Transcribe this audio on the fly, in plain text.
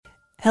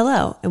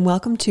Hello, and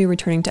welcome to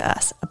Returning to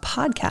Us, a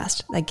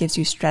podcast that gives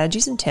you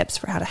strategies and tips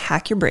for how to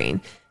hack your brain,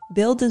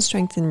 build and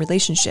strengthen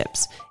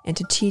relationships, and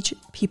to teach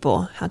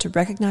people how to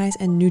recognize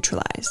and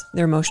neutralize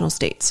their emotional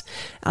states.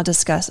 I'll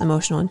discuss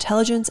emotional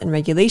intelligence and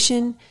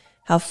regulation,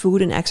 how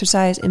food and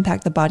exercise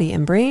impact the body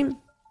and brain,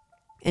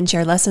 and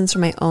share lessons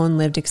from my own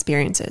lived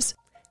experiences.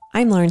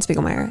 I'm Lauren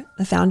Spiegelmeier,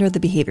 the founder of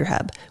the Behavior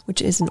Hub,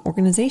 which is an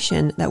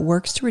organization that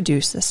works to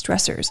reduce the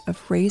stressors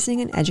of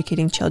raising and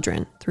educating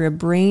children through a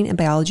brain and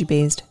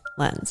biology-based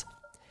lens.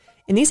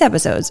 In these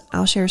episodes,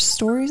 I'll share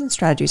stories and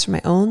strategies from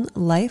my own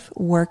life,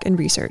 work, and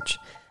research,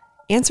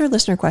 answer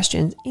listener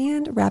questions,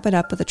 and wrap it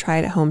up with a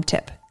try-it-at-home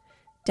tip.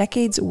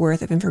 Decades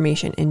worth of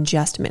information in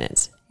just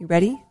minutes. You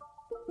ready?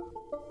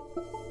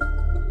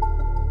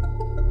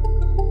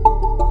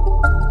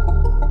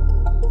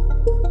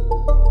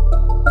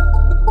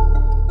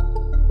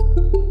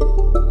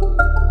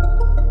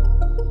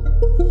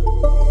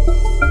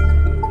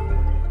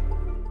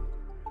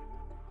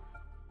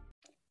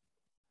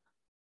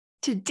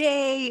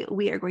 Today,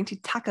 we are going to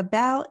talk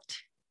about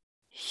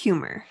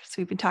humor. So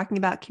we've been talking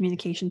about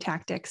communication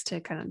tactics to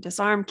kind of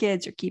disarm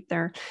kids or keep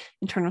their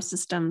internal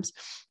systems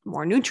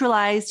more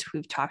neutralized.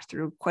 We've talked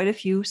through quite a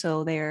few.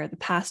 So they're the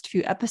past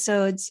few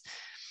episodes.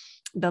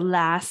 The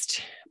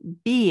last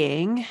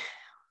being,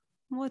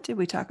 what did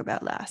we talk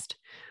about last?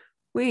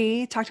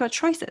 We talked about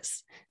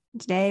choices.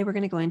 Today, we're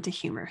going to go into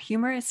humor.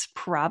 Humor is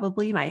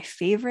probably my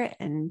favorite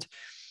and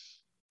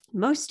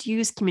most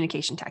used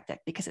communication tactic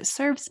because it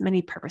serves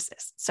many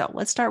purposes. So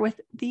let's start with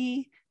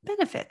the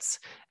benefits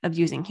of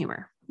using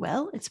humor.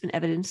 Well, it's been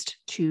evidenced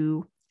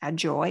to add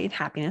joy and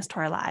happiness to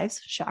our lives.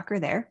 Shocker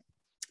there.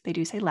 They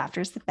do say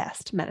laughter is the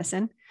best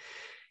medicine.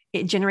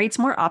 It generates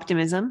more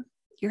optimism.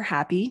 You're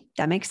happy.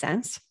 That makes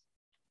sense.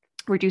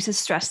 Reduces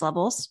stress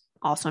levels.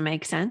 Also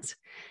makes sense.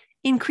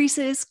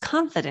 Increases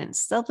confidence,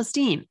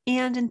 self-esteem,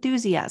 and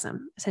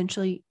enthusiasm.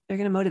 Essentially, they're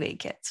going to motivate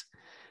kids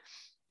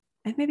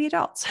and maybe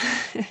adults.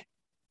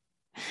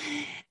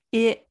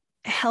 It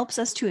helps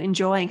us to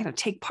enjoy and kind of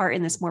take part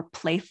in this more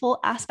playful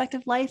aspect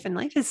of life. And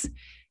life is, at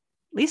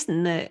least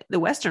in the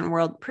Western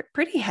world,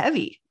 pretty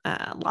heavy.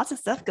 Lots of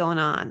stuff going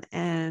on.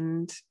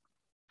 And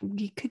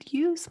we could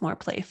use more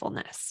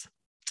playfulness.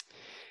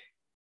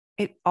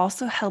 It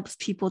also helps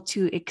people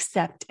to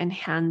accept and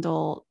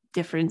handle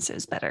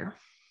differences better,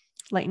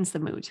 lightens the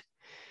mood.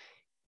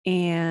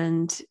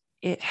 And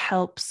it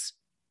helps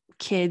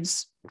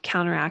kids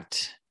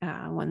counteract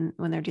when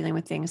they're dealing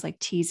with things like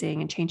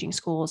teasing and changing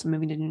schools and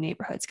moving to new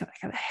neighborhoods, kind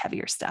of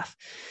heavier stuff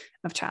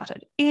of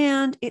childhood.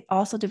 And it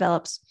also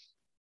develops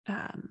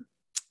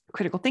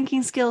critical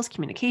thinking skills,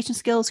 communication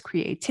skills,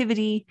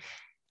 creativity.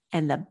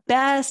 And the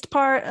best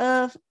part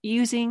of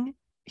using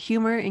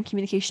humor in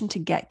communication to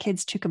get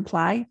kids to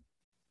comply,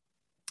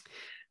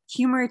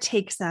 humor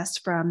takes us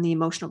from the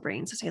emotional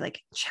brain, so say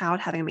like a child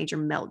having a major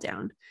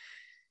meltdown,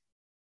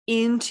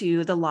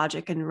 into the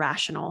logic and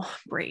rational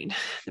brain,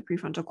 the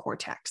prefrontal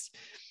cortex.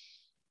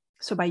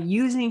 So by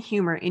using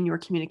humor in your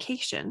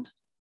communication,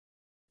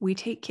 we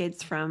take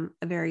kids from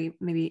a very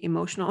maybe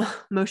emotionally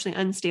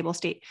unstable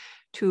state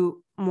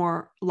to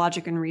more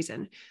logic and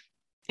reason.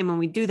 And when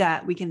we do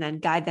that, we can then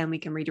guide them, we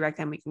can redirect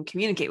them, we can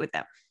communicate with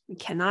them. We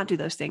cannot do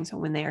those things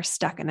when they are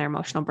stuck in their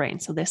emotional brain.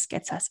 So this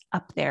gets us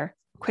up there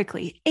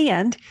quickly.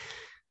 And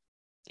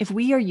if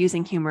we are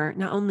using humor,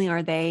 not only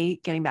are they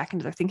getting back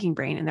into their thinking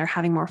brain and they're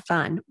having more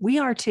fun, we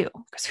are too.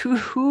 Because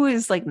who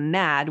is like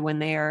mad when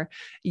they are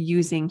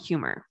using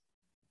humor?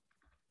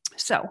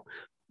 So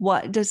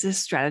what does this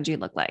strategy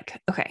look like?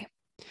 Okay.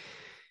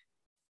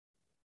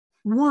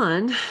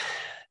 One,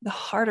 the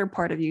harder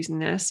part of using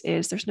this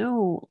is there's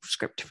no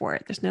script for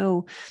it. There's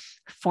no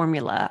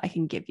formula I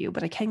can give you,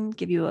 but I can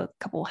give you a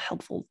couple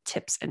helpful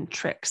tips and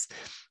tricks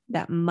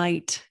that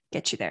might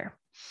get you there.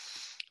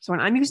 So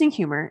when I'm using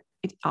humor,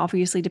 it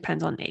obviously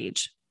depends on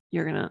age.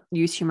 You're going to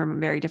use humor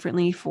very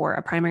differently for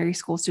a primary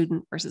school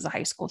student versus a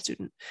high school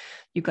student.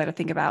 You've got to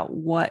think about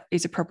what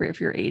is appropriate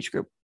for your age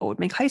group. What would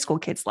make high school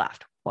kids laugh?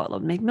 What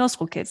would make middle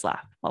school kids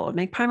laugh? What would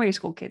make primary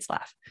school kids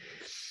laugh?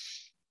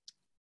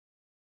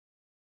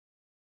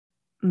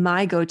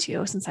 My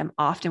go-to, since I'm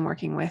often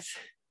working with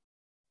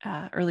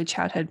early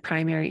childhood,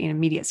 primary, and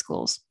immediate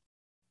schools,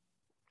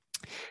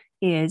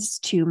 is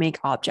to make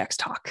objects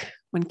talk.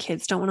 When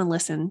kids don't want to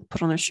listen,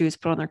 put on their shoes,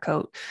 put on their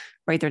coat,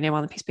 write their name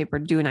on the piece of paper,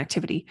 do an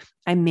activity,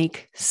 I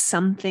make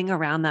something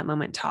around that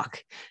moment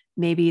talk.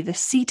 Maybe the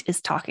seat is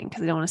talking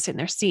because they don't want to sit in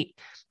their seat.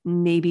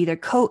 Maybe their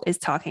coat is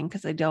talking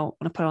because they don't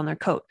want to put on their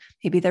coat.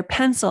 Maybe their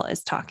pencil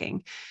is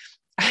talking.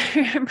 I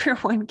remember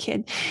one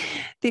kid,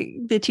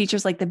 the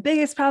teacher's like, the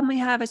biggest problem we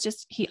have is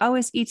just, he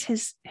always eats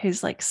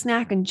his like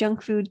snack and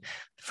junk food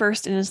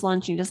first in his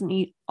lunch. And he doesn't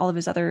eat all of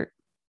his other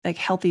like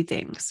healthy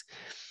things.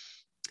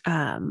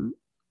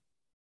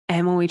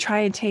 And when we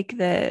try and take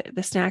the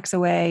snacks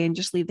away and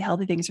just leave the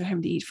healthy things for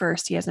him to eat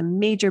first, he has a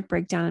major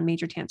breakdown and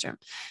major tantrum,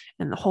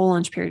 and the whole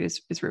lunch period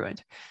is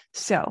ruined.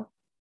 So,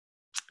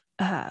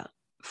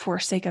 for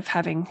sake of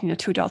having,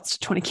 2 adults to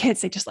 20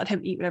 kids, they just let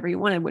him eat whatever he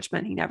wanted, which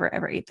meant he never,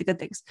 ever ate the good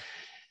things.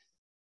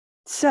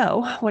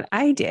 So what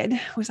I did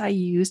was I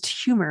used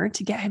humor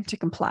to get him to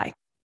comply.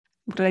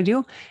 What did I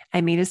do?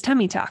 I made his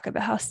tummy talk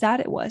about how sad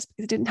it was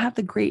because it didn't have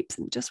the grapes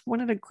and just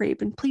wanted a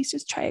grape. And please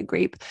just try a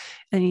grape.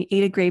 And he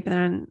ate a grape. And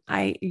then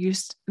I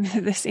used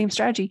the same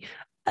strategy.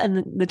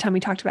 And the tummy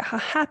talked about how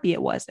happy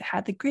it was. It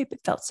had the grape.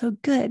 It felt so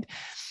good.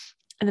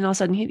 And then all of a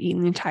sudden he'd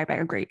eaten the entire bag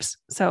of grapes.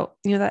 So,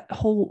 that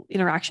whole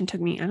interaction took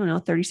me, I don't know,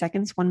 30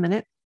 seconds, 1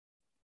 minute,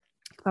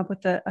 come up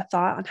with a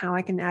thought on how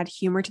I can add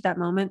humor to that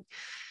moment.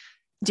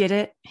 Did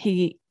it.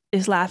 He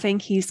is laughing,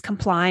 he's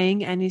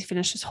complying, and he's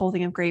finished his whole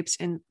thing of grapes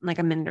in like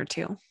a minute or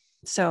two.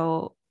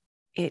 So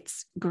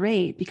it's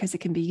great because it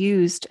can be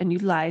used and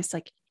utilized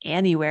like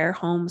anywhere,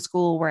 home,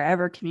 school,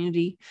 wherever,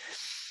 community.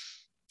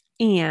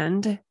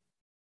 And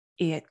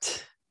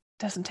it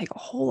doesn't take a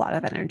whole lot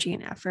of energy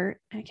and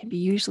effort, and it can be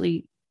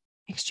usually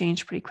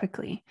exchanged pretty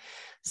quickly.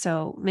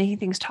 So making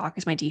things talk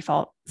is my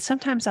default.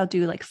 Sometimes I'll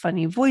do like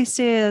funny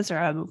voices, or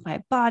I'll move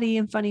my body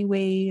in funny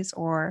ways,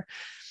 or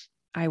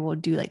I will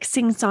do like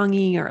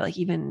sing-songing, or like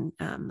even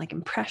like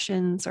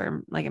impressions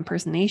or like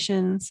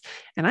impersonations.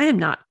 And I am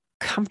not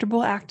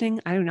comfortable acting.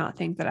 I do not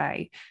think that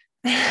I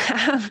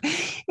have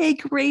a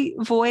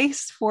great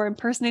voice for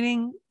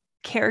impersonating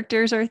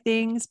characters or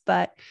things,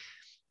 but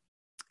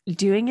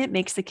doing it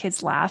makes the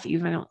kids laugh,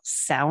 even if I don't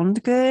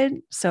sound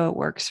good. So it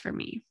works for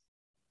me.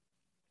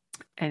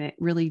 And it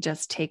really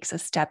just takes a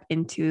step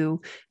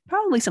into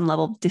probably some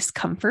level of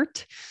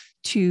discomfort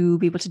to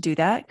be able to do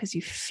that, because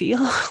you feel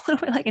a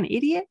little bit like an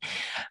idiot,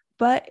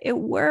 but it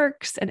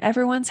works and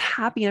everyone's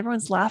happy and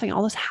everyone's laughing.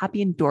 All those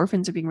happy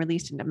endorphins are being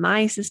released into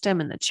my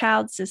system and the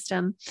child's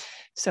system.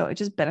 So it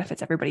just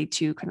benefits everybody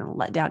to kind of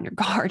let down your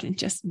guard and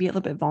just be a little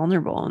bit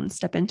vulnerable and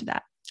step into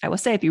that. I will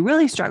say, if you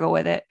really struggle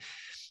with it,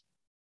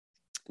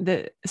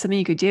 something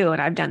you could do,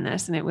 and I've done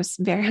this and it was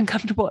very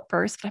uncomfortable at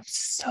first, but I'm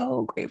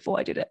so grateful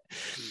I did it,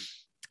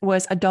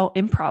 was adult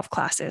improv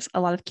classes. A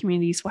lot of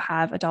communities will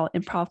have adult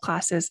improv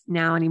classes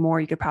now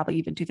anymore. You could probably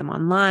even do them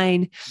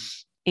online.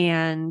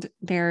 And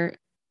they're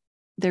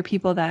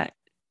people that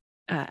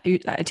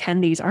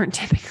attend these aren't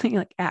typically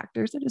like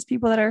actors. They're just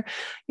people that are,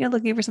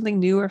 looking for something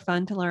new or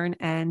fun to learn.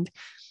 And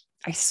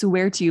I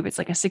swear to you, if it's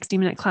like a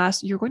 60-minute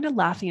class, you're going to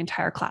laugh the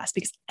entire class,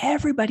 because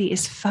everybody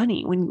is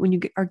funny when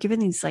you are given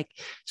these like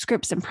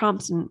scripts and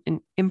prompts and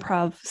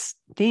improv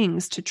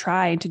things to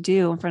try and to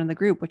do in front of the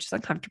group, which is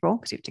uncomfortable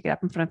because you have to get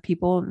up in front of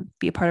people and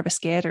be a part of a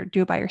skit or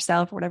do it by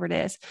yourself or whatever it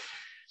is.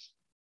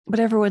 But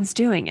everyone's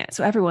doing it.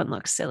 So everyone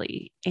looks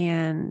silly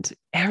and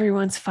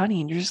everyone's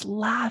funny and you're just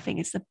laughing.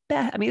 It's the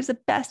best. I mean, it's the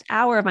best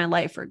hour of my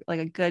life for like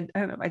a good, I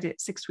don't know if I did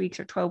it 6 weeks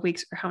or 12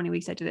 weeks or how many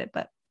weeks I did it,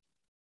 but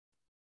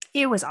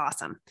it was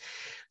awesome.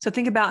 So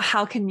think about,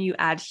 how can you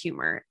add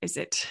humor? Is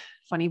it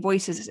funny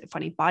voices? Is it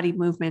funny body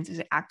movements? Is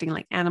it acting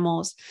like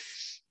animals?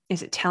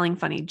 Is it telling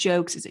funny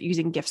jokes? Is it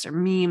using GIFs or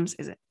memes?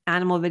 Is it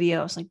animal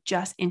videos? Like,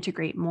 just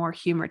integrate more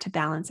humor to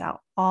balance out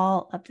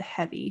all of the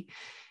heavy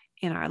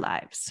in our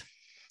lives.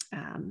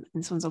 And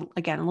this one's,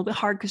 again, a little bit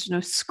hard because there's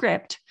no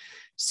script.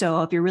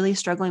 So if you're really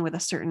struggling with a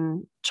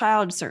certain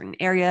child, certain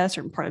area,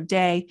 certain part of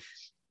day,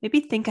 maybe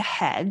think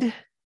ahead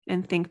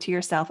and think to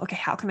yourself, okay,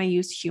 how can I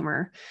use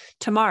humor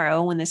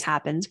tomorrow when this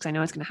happens? Because I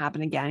know it's going to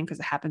happen again, because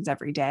it happens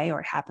every day or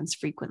it happens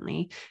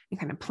frequently, and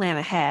kind of plan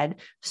ahead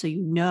so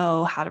you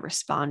know how to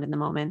respond in the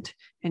moment,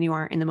 and you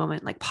aren't in the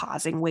moment like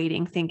pausing,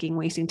 waiting, thinking,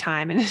 wasting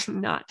time, and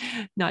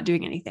not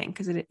doing anything,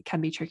 because it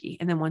can be tricky.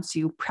 And then once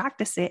you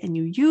practice it and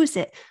you use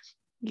it,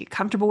 you get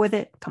comfortable with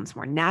it, it comes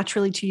more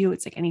naturally to you.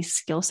 It's like any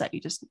skill set,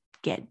 you just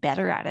get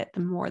better at it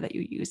the more that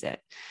you use it.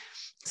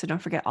 So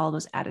don't forget all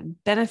those added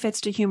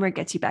benefits to humor. It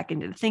gets you back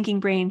into the thinking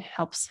brain,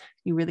 helps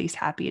you release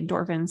happy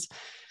endorphins,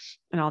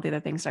 and all the other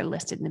things that I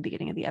listed in the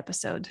beginning of the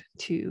episode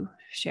to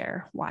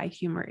share why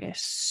humor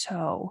is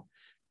so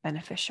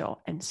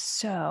beneficial and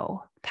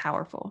so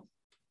powerful.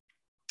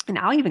 And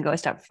I'll even go a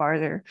step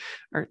farther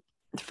or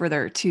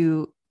further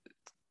to,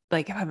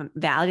 like, if I'm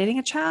validating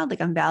a child,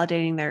 like I'm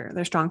validating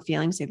their strong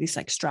feelings, they have these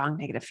like strong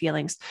negative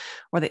feelings,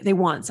 or they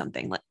want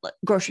something, like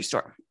grocery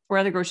store or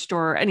other grocery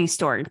store or any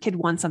store, and kid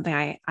wants something,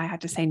 I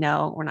have to say,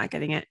 no, we're not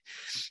getting it.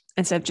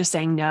 Instead of just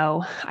saying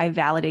no, I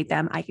validate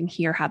them. I can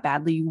hear how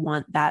badly you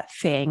want that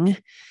thing.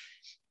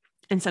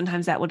 And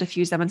sometimes that will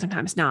diffuse them and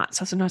sometimes not.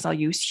 So sometimes I'll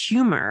use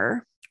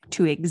humor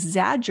to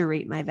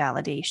exaggerate my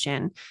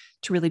validation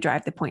to really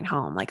drive the point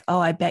home. Like, oh,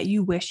 I bet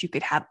you wish you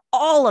could have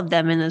all of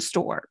them in the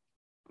store.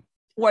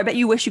 Or I bet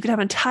you wish you could have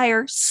an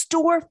entire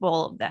store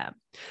full of them.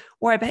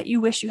 Or I bet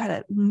you wish you had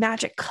a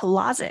magic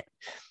closet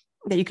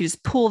that you could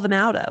just pull them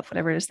out of,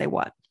 whatever it is they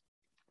want.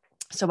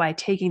 So by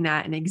taking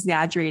that and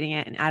exaggerating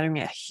it and adding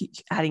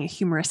a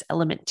humorous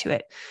element to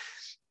it,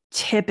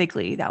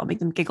 typically that will make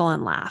them giggle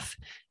and laugh.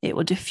 It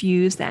will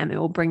diffuse them. It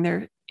will bring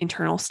their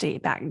internal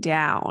state back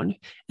down.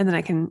 And then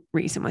I can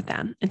reason with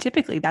them. And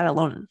typically that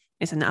alone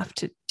is enough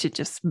to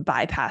just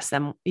bypass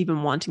them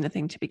even wanting the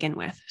thing to begin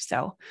with.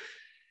 So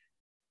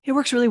it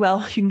works really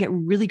well. You can get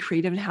really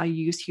creative in how you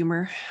use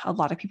humor. A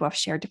lot of people have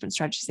shared different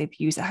strategies they've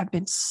used that have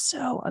been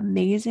so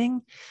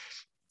amazing.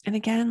 And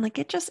again, like,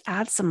 it just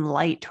adds some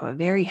light to a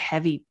very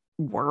heavy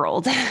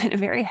world in a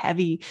very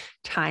heavy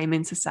time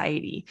in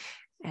society.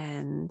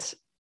 And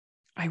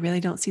I really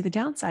don't see the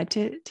downside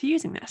to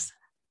using this.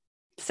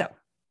 So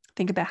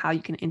think about how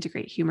you can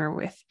integrate humor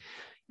with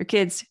your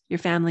kids, your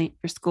family,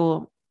 your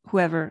school,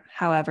 whoever,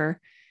 however,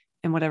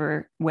 in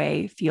whatever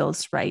way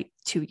feels right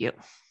to you.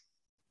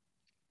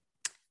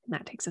 And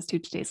that takes us to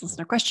today's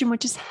listener question,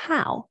 which is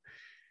how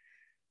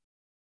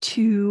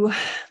to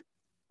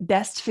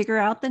best figure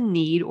out the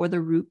need or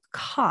the root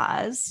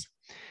cause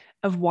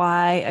of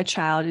why a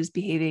child is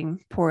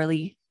behaving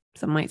poorly,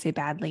 some might say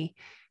badly,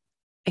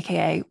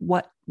 aka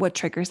what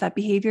triggers that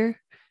behavior.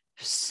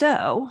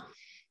 So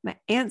my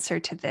answer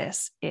to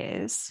this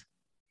is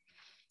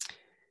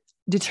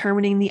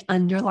determining the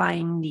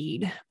underlying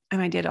need.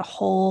 And I did a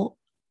whole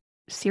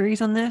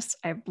series on this.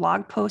 I have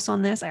blog posts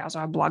on this. I also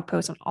have blog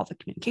posts on all the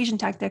communication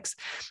tactics.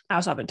 I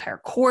also have an entire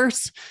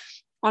course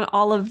on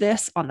all of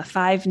this, on the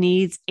 5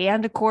 needs,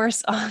 and a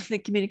course on the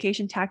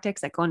communication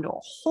tactics that go into a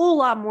whole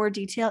lot more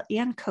detail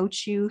and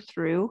coach you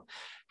through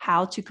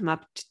how to come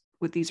up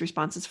with these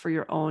responses for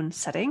your own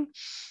setting.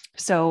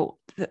 So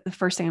the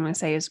first thing I'm going to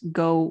say is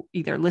go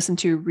either listen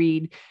to,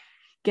 read,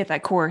 get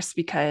that course,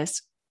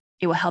 because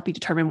it will help you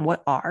determine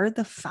what are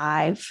the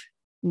 5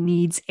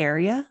 needs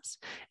areas.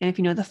 And if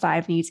you know the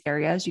 5 needs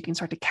areas, you can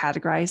start to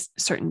categorize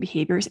certain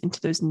behaviors into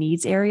those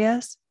needs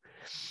areas.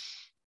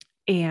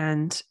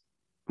 And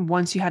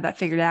once you have that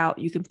figured out,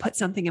 you can put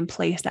something in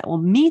place that will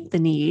meet the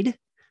need.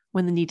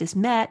 When the need is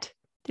met,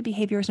 the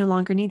behavior is no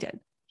longer needed.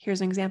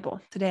 Here's an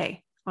example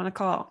today on a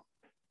call.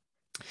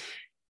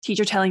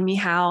 Teacher telling me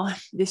how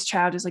this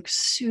child is like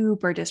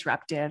super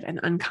disruptive and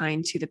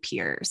unkind to the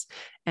peers.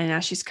 And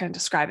as she's kind of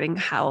describing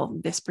how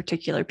this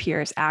particular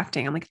peer is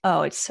acting, I'm like,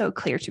 oh, it's so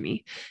clear to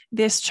me.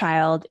 This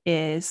child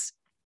is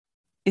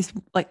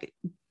like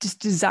just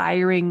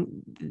desiring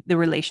the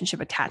relationship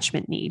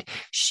attachment need.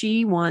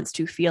 She wants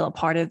to feel a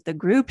part of the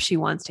group. She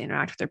wants to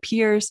interact with her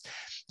peers.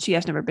 She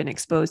has never been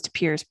exposed to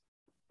peers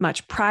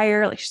much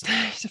prior. Like she's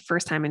the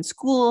first time in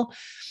school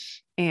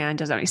and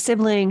doesn't have any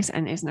siblings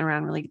and isn't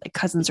around really like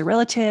cousins or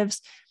relatives.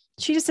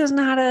 She just doesn't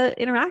know how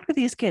to interact with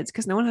these kids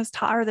because no one has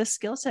taught her this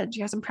skill set. She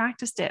hasn't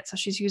practiced it. So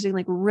she's using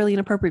like really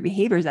inappropriate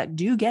behaviors that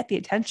do get the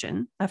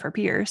attention of her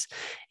peers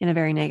in a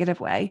very negative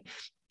way.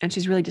 And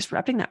she's really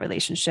disrupting that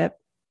relationship,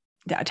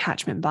 the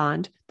attachment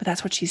bond, but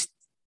that's what she's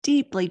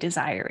deeply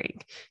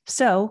desiring.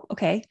 So,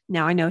 okay,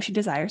 now I know she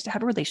desires to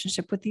have a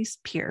relationship with these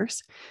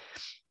peers.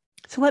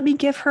 So let me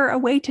give her a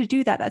way to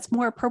do that. That's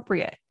more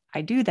appropriate.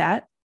 I do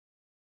that.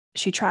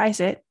 She tries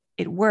it.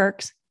 It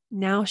works.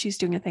 Now she's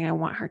doing the thing I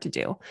want her to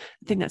do,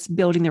 the thing that's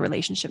building the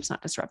relationships,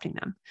 not disrupting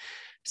them.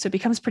 So it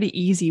becomes pretty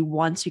easy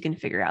once you can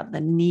figure out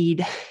the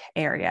need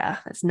area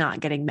that's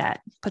not getting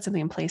met, put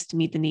something in place to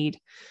meet the need,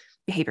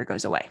 behavior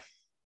goes away.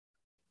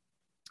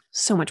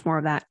 So much more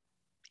of that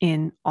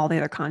in all the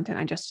other content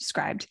I just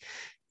described.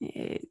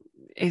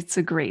 It's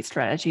a great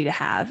strategy to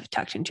have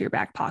tucked into your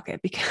back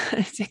pocket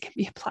because it can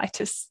be applied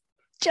to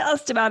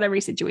just about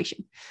every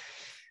situation.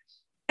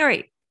 All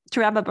right,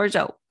 to wrap up our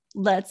show,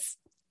 let's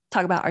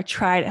talk about our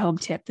try it at home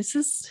tip. This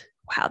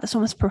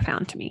one was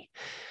profound to me.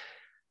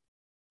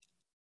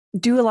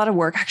 Do a lot of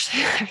work.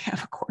 Actually, I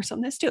have a course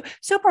on this too.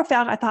 So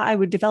profound, I thought I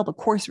would develop a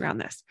course around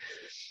this.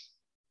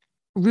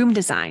 Room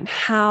design,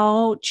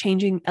 how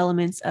changing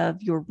elements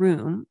of your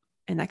room,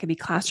 and that could be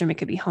classroom, it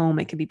could be home,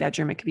 it could be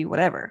bedroom, it could be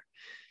whatever,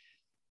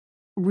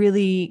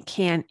 really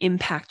can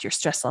impact your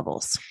stress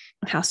levels,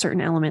 how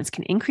certain elements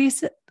can increase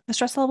the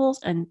stress levels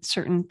and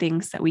certain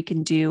things that we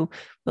can do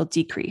will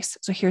decrease.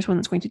 So here's one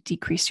that's going to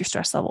decrease your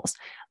stress levels.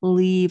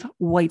 Leave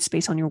white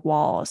space on your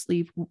walls,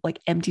 leave like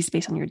empty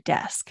space on your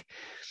desk,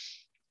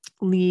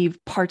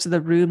 leave parts of the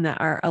room that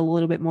are a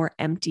little bit more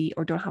empty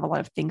or don't have a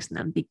lot of things in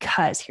them,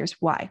 because here's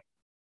why.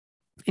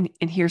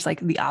 And here's like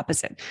the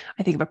opposite.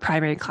 I think of a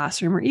primary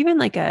classroom or even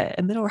like a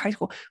middle or high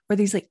school where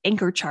these like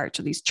anchor charts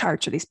or these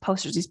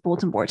posters, these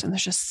bulletin boards, and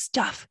there's just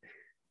stuff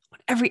on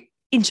every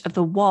inch of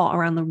the wall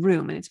around the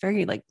room. And it's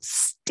very like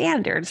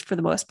standard for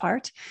the most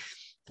part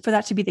for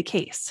that to be the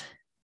case.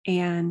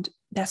 And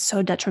that's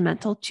so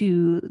detrimental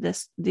to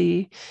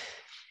the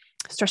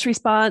stress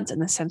response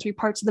and the sensory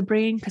parts of the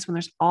brain. Because when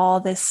there's all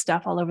this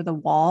stuff all over the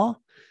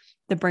wall,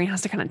 the brain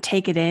has to kind of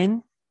take it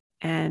in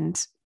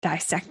and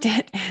dissect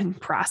it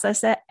and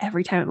process it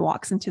every time it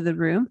walks into the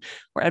room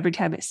or every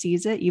time it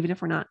sees it, even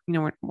if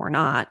we're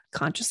not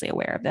consciously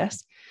aware of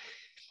this.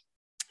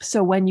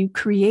 So when you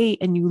create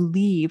and you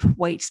leave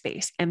white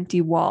space, empty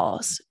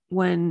walls,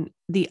 when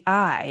the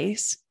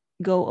eyes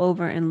go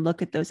over and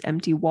look at those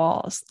empty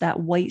walls, that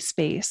white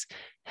space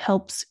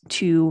helps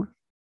to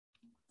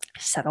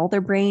settle their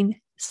brain,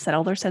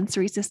 settle their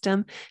sensory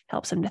system,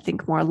 helps them to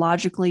think more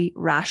logically,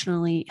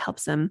 rationally,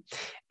 helps them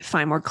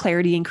find more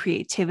clarity and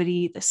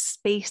creativity. The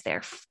space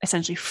there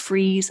essentially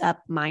frees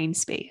up mind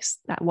space,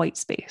 that white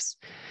space.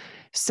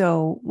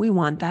 So we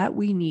want that.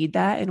 We need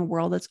that in a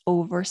world that's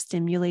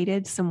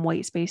overstimulated. Some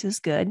white space is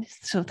good.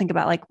 So think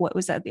about like, what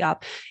was that?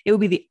 It would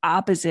be the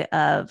opposite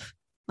of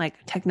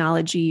like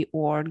technology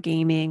or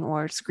gaming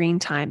or screen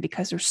time,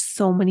 because there's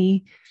so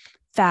many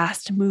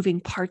fast moving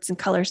parts and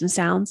colors and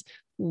sounds.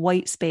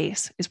 white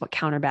space is what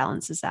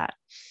counterbalances that.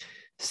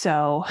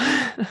 So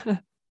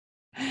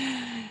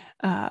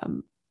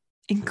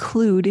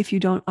include, if you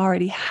don't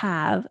already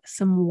have,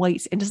 some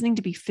white. It doesn't need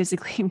to be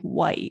physically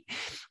white.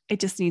 It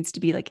just needs to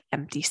be like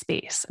empty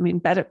space. I mean,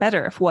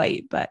 better if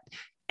white, but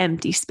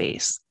empty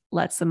space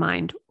lets the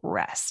mind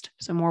rest.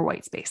 So more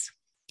white space.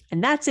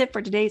 And that's it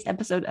for today's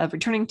episode of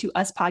Returning to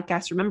Us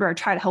podcast. Remember our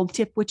try to help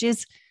tip, which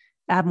is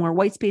add more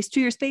white space to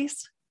your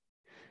space.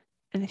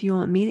 And if you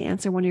want me to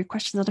answer one of your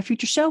questions on a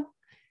future show,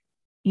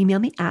 email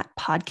me at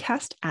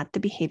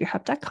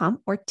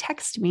podcast@thebehaviorhub.com or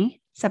text me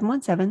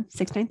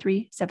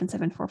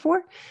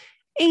 717-693-7744.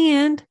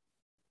 And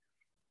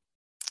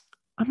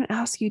I'm going to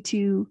ask you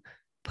to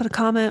put a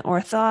comment or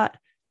a thought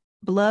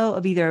below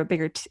of either a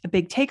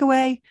big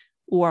takeaway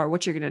or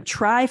what you're going to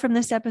try from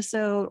this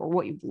episode or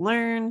what you've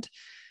learned,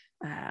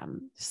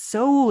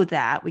 so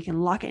that we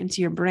can lock it into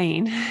your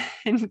brain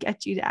and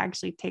get you to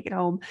actually take it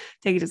home,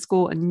 take it to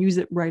school, and use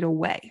it right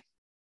away.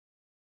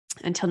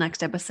 Until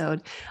next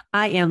episode,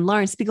 I am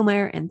Lauren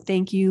Spiegelmeier, and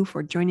thank you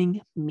for joining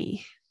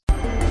me.